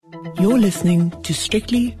You're listening to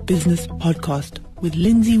Strictly Business Podcast with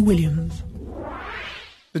Lindsay Williams.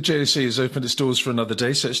 The JSE has opened its doors for another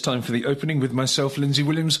day, so it's time for the opening with myself, Lindsay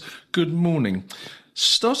Williams. Good morning.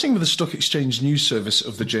 Starting with the Stock Exchange News Service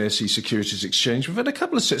of the JSE Securities Exchange, we've had a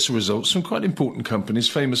couple of sets of results from quite important companies.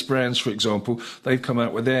 Famous Brands, for example, they've come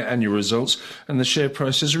out with their annual results, and the share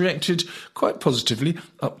price has reacted quite positively,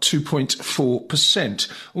 up 2.4%.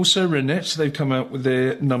 Also, Renette, they've come out with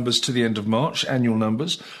their numbers to the end of March, annual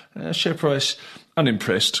numbers. Share price,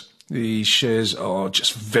 unimpressed. The shares are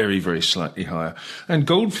just very, very slightly higher. And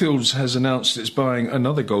Goldfields has announced it's buying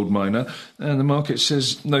another gold miner, and the market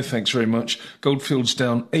says no thanks very much. Goldfields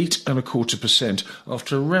down 8.25%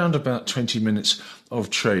 after around about 20 minutes of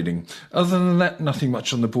trading. Other than that, nothing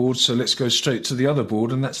much on the board, so let's go straight to the other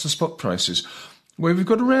board, and that's the spot prices, where we've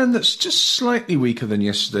got a rand that's just slightly weaker than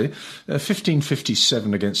yesterday,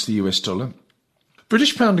 15.57 against the US dollar.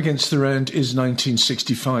 British pound against the rand is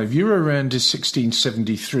 19.65. Euro rand is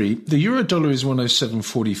 16.73. The euro dollar is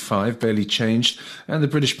 107.45, barely changed. And the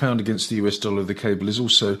British pound against the US dollar, the cable, is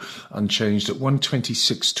also unchanged at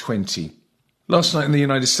 126.20. Last night in the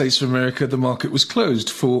United States of America, the market was closed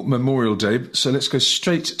for Memorial Day. So let's go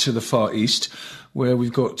straight to the Far East, where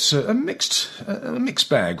we've got a mixed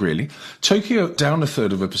bag, really. Tokyo down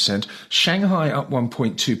 0.33%, Shanghai up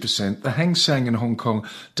 1.2%, the Hang Seng in Hong Kong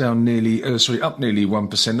up nearly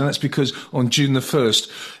 1%, and that's because on June the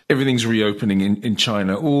 1st, everything's reopening in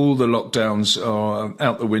China. All the lockdowns are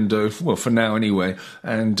out the window, well, for now anyway,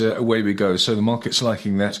 and away we go. So the market's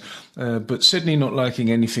liking that, but Sydney not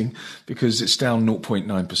liking anything because it's down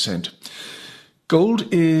 0.9%.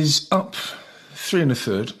 Gold is up 3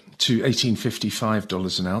 1/3 to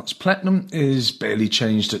 $18.55 an ounce. Platinum is barely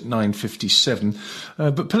changed at $9.57,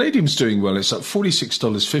 but palladium's doing well. It's up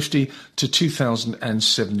 $46.50 to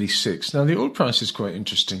 $2,076. Now, the oil price is quite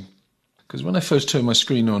interesting, because when I first turned my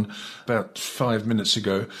screen on about 5 minutes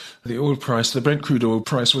ago, the oil price, the Brent crude oil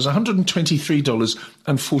price, was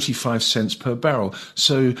 $123.45 per barrel.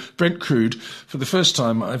 So Brent crude, for the first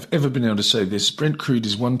time I've ever been able to say this, Brent crude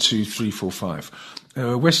is 12345.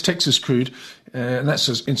 West Texas crude, and that's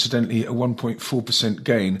incidentally a 1.4%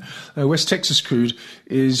 gain. West Texas crude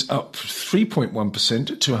is up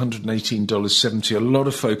 3.1% to $118.70. A lot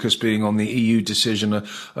of focus being on the EU decision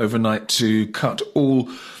overnight to cut all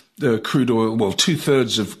the crude oil, well,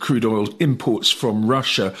 2/3 of crude oil imports from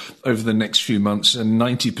Russia over the next few months, and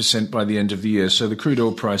 90% by the end of the year. So the crude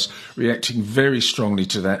oil price reacting very strongly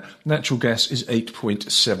to that. Natural gas is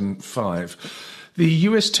 8.75. The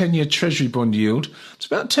US 10-year Treasury bond yield, it's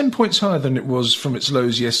about 10 points higher than it was from its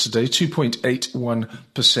lows yesterday,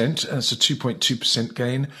 2.81%. That's a 2.2%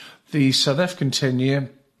 gain. The South African 10-year,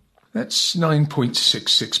 that's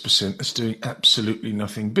 9.66%. That's doing absolutely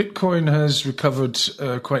nothing. Bitcoin has recovered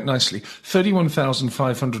quite nicely,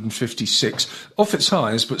 31,556, off its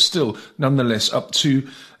highs, but still nonetheless up 2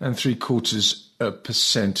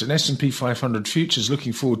 3/4%. And S&P 500 futures,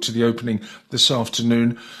 looking forward to the opening this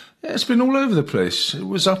afternoon. Yeah, it's been all over the place. It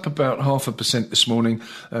was up about 0.5% this morning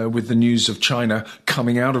with the news of China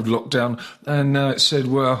coming out of lockdown, and now it said,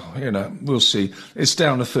 well, we'll see. It's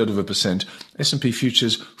down 1/3%. S&P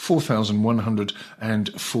futures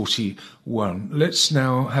 4,141. Let's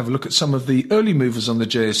now have a look at some of the early movers on the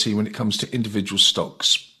JSE when it comes to individual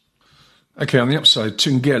stocks. Okay, on the upside,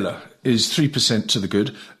 Thungela is 3% to the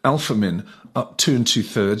good. Alphamin up 2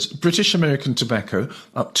 2/3. British American Tobacco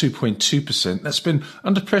up 2.2%. That's been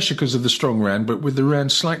under pressure because of the strong rand, but with the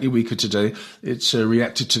rand slightly weaker today, it's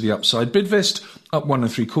reacted to the upside. Bidvest up 1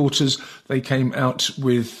 3/4. They came out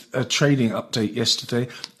with a trading update yesterday,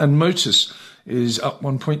 and Motus is up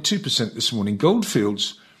 1.2% this morning.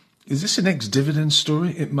 Goldfields, is this an ex-dividend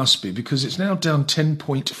story? It must be, because it's now down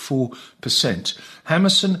 10.4%.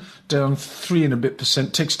 Hammerson down 3 and a bit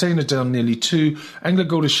percent. Textainer down nearly 2.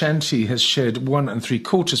 AngloGold Ashanti has shed 1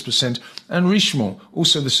 3/4%. And Richemont,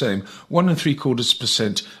 also the same, 1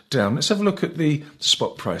 3/4% down. Let's have a look at the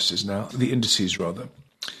spot prices now, the indices rather.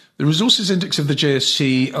 The resources index of the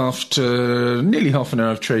JSE, after nearly half an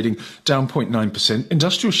hour of trading, down 0.9%.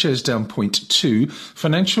 Industrial shares down 0.2%.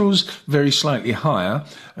 Financials very slightly higher.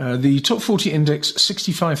 The top 40 index,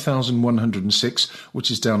 65,106,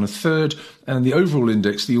 which is down 1/3. And the overall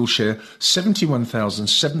index, the all share,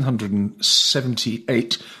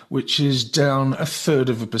 71,778, which is down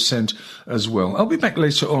 1/3% as well. I'll be back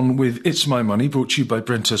later on with It's My Money, brought to you by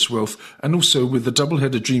Brentus Wealth, and also with the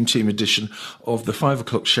double-header Dream Team edition of the 5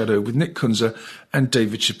 o'clock Shadow with Nick Kunzer and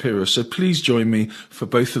David Shapiro. So please join me for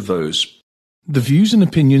both of those. The views and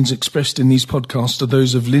opinions expressed in these podcasts are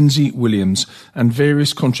those of Lindsay Williams and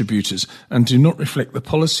various contributors, and do not reflect the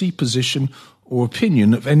policy, position, or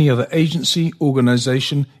opinion of any other agency,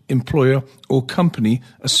 organisation, employer or company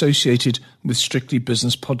associated with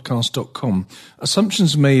strictlybusinesspodcast.com.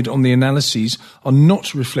 Assumptions made on the analyses are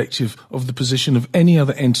not reflective of the position of any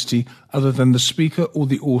other entity other than the speaker or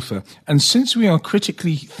the author. And since we are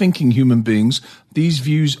critically thinking human beings, these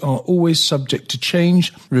views are always subject to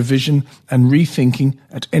change, revision and rethinking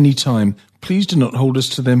at any time. Please do not hold us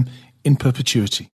to them in perpetuity.